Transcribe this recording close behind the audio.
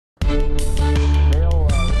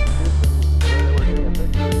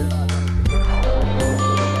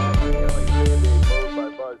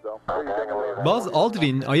Buzz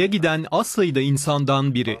Aldrin, Ay'a giden az sayıda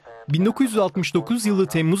insandan biri. 1969 yılı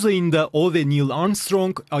Temmuz ayında o ve Neil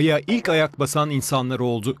Armstrong Ay'a ilk ayak basan insanlar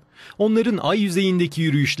oldu. Onların ay yüzeyindeki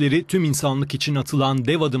yürüyüşleri tüm insanlık için atılan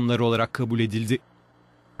dev adımlar olarak kabul edildi.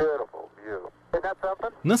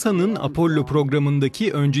 NASA'nın Apollo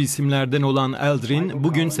programındaki öncü isimlerden olan Aldrin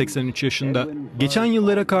bugün 83 yaşında. Geçen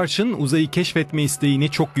yıllara karşın uzayı keşfetme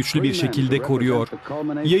isteğini çok güçlü bir şekilde koruyor.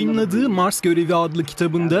 Yayınladığı Mars Görevi adlı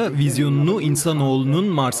kitabında vizyonunu insanoğlunun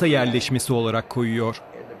Mars'a yerleşmesi olarak koyuyor.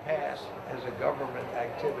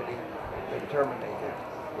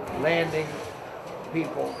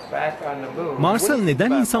 Mars'a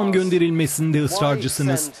neden insan gönderilmesinde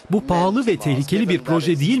ısrarcısınız? Bu pahalı ve tehlikeli bir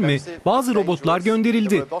proje değil mi? Bazı robotlar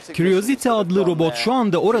gönderildi. Curiosity adlı robot şu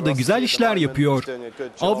anda orada güzel işler yapıyor.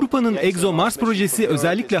 Avrupa'nın ExoMars projesi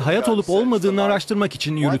özellikle hayat olup olmadığını araştırmak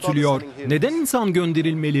için yürütülüyor. Neden insan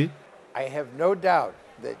gönderilmeli?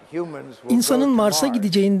 İnsanın Mars'a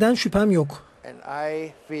gideceğinden şüphem yok.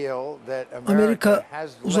 Amerika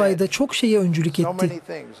uzayda çok şeye öncülük etti.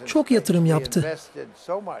 Çok yatırım yaptı.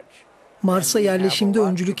 Mars'a yerleşimde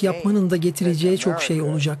öncülük yapmanın da getireceği çok şey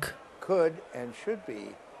olacak.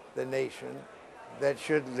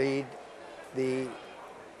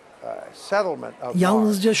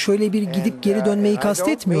 Yalnızca şöyle bir gidip geri dönmeyi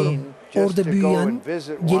kastetmiyorum. Orada büyüyen,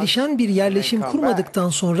 gelişen bir yerleşim kurmadıktan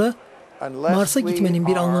sonra Mars'a gitmenin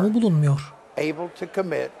bir anlamı bulunmuyor.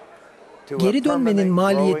 Geri dönmenin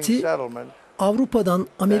maliyeti Avrupa'dan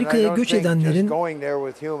Amerika'ya göç edenlerin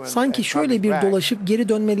sanki şöyle bir dolaşıp geri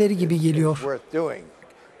dönmeleri gibi geliyor.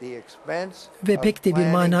 Ve pek de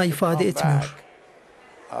bir mana ifade etmiyor.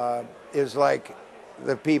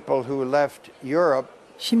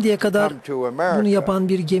 Şimdiye kadar bunu yapan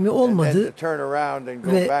bir gemi olmadı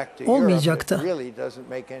ve olmayacak da.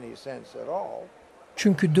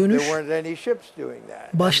 Çünkü dönüş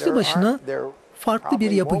başlı başına farklı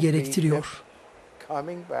bir yapı gerektiriyor.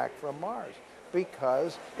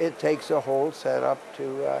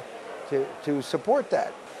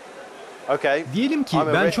 Diyelim ki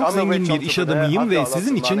ben çok zengin bir iş adamıyım ve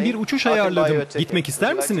sizin için bir uçuş ayarladım. Gitmek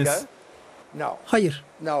ister misiniz? Hayır.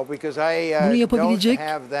 Bunu yapabilecek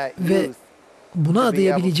ve buna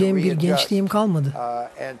adayabileceğim bir gençliğim kalmadı.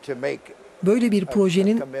 Böyle bir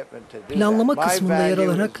projenin planlama kısmında yer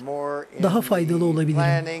alarak daha faydalı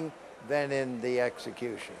olabilirim.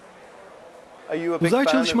 Uzay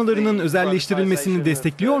çalışmalarının özelleştirilmesini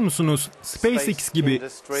destekliyor musunuz? SpaceX gibi.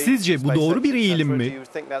 Sizce bu doğru bir eğilim mi?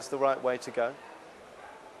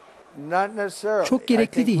 Çok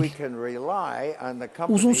gerekli değil.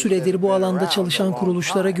 Uzun süredir bu alanda çalışan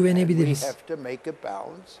kuruluşlara güvenebiliriz.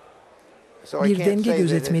 Bir denge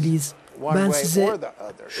gözetmeliyiz. Ben size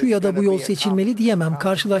şu ya da bu yol seçilmeli diyemem.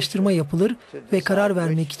 Karşılaştırma yapılır ve karar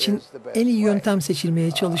vermek için en iyi yöntem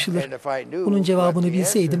seçilmeye çalışılır. Bunun cevabını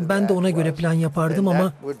bilseydim ben de ona göre plan yapardım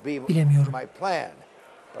ama bilemiyorum.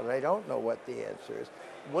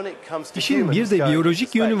 İşin bir de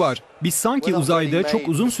biyolojik yönü var. Biz sanki uzayda çok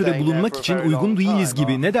uzun süre bulunmak için uygun değiliz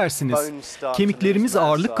gibi. Ne dersiniz? Kemiklerimiz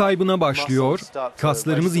ağırlık kaybına başlıyor,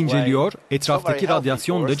 kaslarımız inceliyor, etraftaki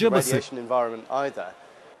radyasyon da cabası.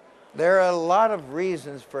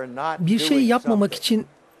 Bir şey yapmamak için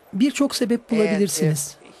birçok sebep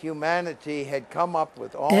bulabilirsiniz.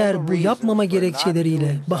 Eğer bu yapmama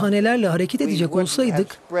gerekçeleriyle, bahanelerle hareket edecek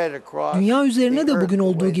olsaydık, dünya üzerine de bugün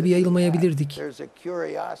olduğu gibi yayılmayabilirdik.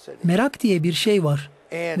 Merak diye bir şey var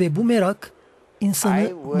ve bu merak insanı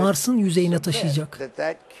Mars'ın yüzeyine taşıyacak.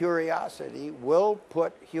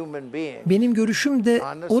 Benim görüşüm de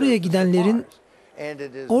oraya gidenlerin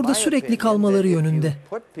orada sürekli kalmaları yönünde.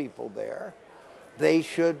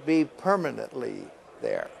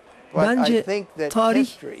 Bence tarih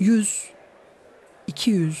 100,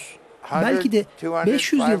 200, belki de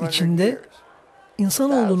 500 yıl içinde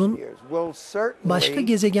insanoğlunun başka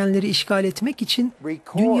gezegenleri işgal etmek için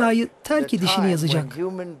dünyayı terk edişini yazacak.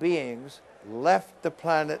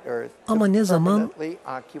 Ama ne zaman?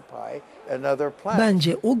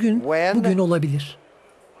 Bence o gün bugün olabilir.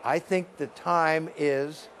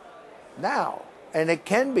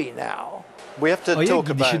 Ay'a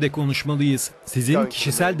gidişi de konuşmalıyız. Sizin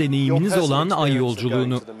kişisel deneyiminiz olan Ay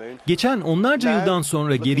yolculuğunu. Geçen onlarca yıldan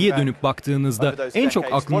sonra geriye dönüp baktığınızda en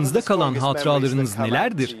çok aklınızda kalan hatıralarınız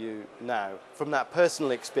nelerdir?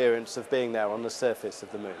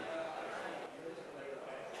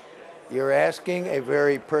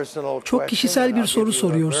 Çok kişisel bir soru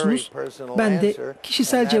soruyorsunuz. Ben de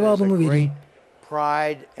kişisel cevabımı vereyim.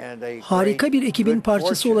 Harika bir ekibin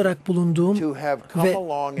parçası olarak bulunduğum ve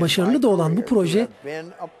başarılı da olan bu proje,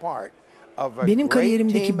 benim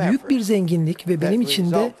kariyerimdeki büyük bir zenginlik ve benim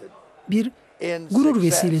için de bir gurur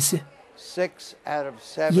vesilesi.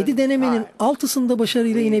 7 denemenin 6'sında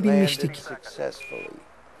başarıyla inebilmiştik.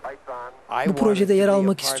 Bu projede yer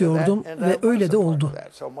almak istiyordum ve öyle de oldu.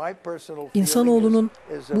 İnsanoğlunun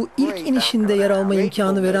bu ilk inişinde yer alma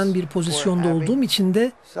imkanı veren bir pozisyonda olduğum için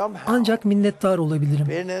de ancak minnettar olabilirim.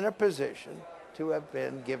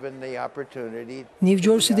 New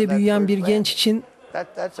Jersey'de büyüyen bir genç için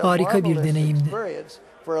harika bir deneyimdi.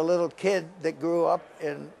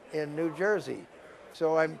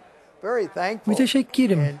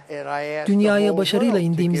 Müteşekkirim. Dünyaya başarıyla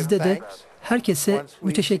indiğimizde de herkese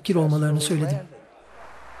müteşekkir olmalarını söyledim.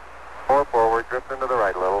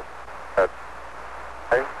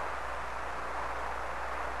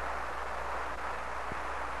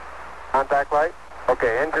 Contact light.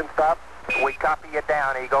 Okay, engine stop. We copy you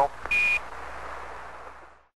down, Eagle.